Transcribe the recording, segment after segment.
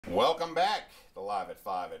Welcome back to Live at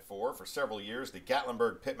 5 at 4. For several years, the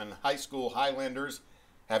Gatlinburg-Pittman High School Highlanders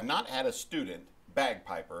have not had a student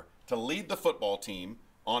bagpiper to lead the football team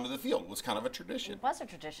onto the field. It was kind of a tradition. It was a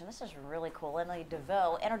tradition. This is really cool. Emily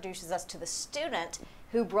DeVoe introduces us to the student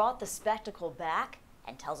who brought the spectacle back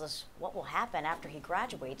and tells us what will happen after he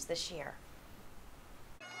graduates this year.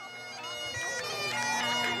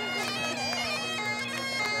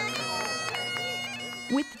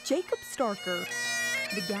 With Jacob Starker,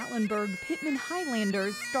 the Gatlinburg-Pittman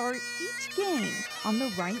Highlanders start each game on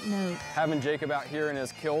the right note. Having Jacob out here in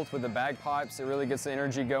his kilt with the bagpipes, it really gets the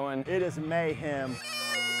energy going. It is mayhem.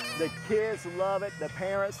 The kids love it, the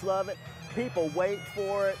parents love it, people wait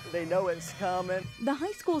for it, they know it's coming. The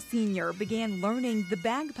high school senior began learning the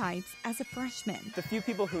bagpipes as a freshman. The few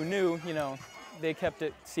people who knew, they kept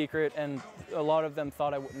it secret, and a lot of them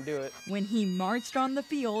thought I wouldn't do it. When he marched on the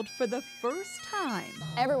field for the first time.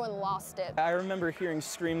 Everyone lost it. I remember hearing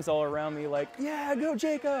screams all around me like, "Yeah, go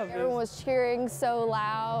Jacob!" Everyone was cheering so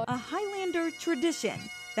loud. A Highlander tradition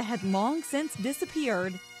that had long since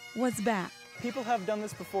disappeared was back. People have done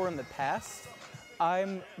this before in the past.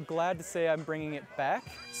 I'm glad to say I'm bringing it back.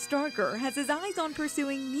 Starker has his eyes on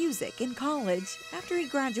pursuing music in college after he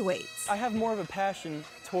graduates. I have more of a passion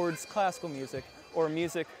towards classical music, or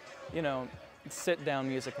music, sit-down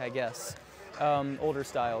music, I guess, older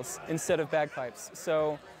styles, instead of bagpipes.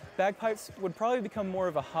 So bagpipes would probably become more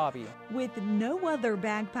of a hobby. With no other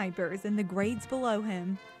bagpipers in the grades below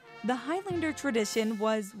him, the Highlander tradition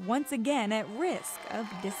was once again at risk of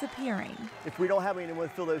disappearing. If we don't have anyone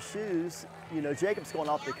to fill those shoes, Jacob's going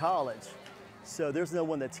off to college. So there's no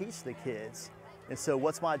one to teach the kids. And so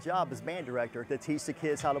what's my job as band director? To teach the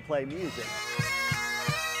kids how to play music.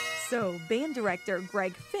 So band director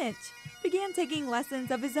Greg Fitch began taking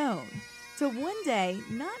lessons of his own to one day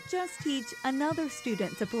not just teach another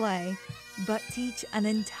student to play, but teach an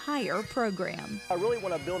entire program. I really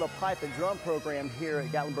want to build a pipe and drum program here at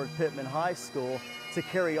Gatlinburg-Pittman High School to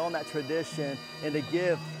carry on that tradition and to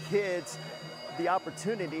give kids the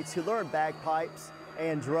opportunity to learn bagpipes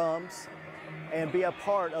and drums and be a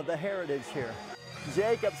part of the heritage here.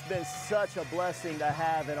 Jacob's been such a blessing to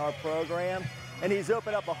have in our program, and he's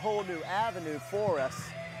opened up a whole new avenue for us.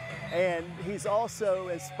 And he's also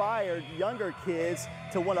inspired younger kids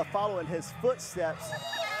to want to follow in his footsteps.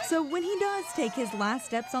 So when he does take his last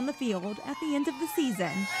steps on the field at the end of the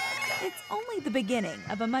season, it's only the beginning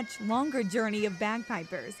of a much longer journey of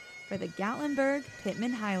bagpipers for the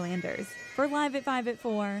Gatlinburg-Pittman Highlanders. For Live at 5 at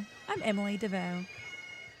 4, I'm Emily DeVoe.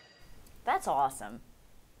 That's awesome.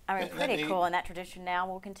 I mean, pretty cool, and that tradition now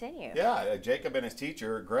will continue. Yeah, Jacob and his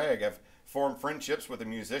teacher, Greg, have formed friendships with the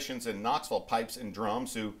musicians in Knoxville Pipes and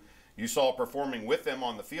Drums who you saw performing with them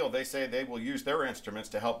on the field. They say they will use their instruments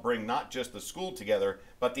to help bring not just the school together,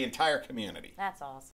 but the entire community. That's awesome.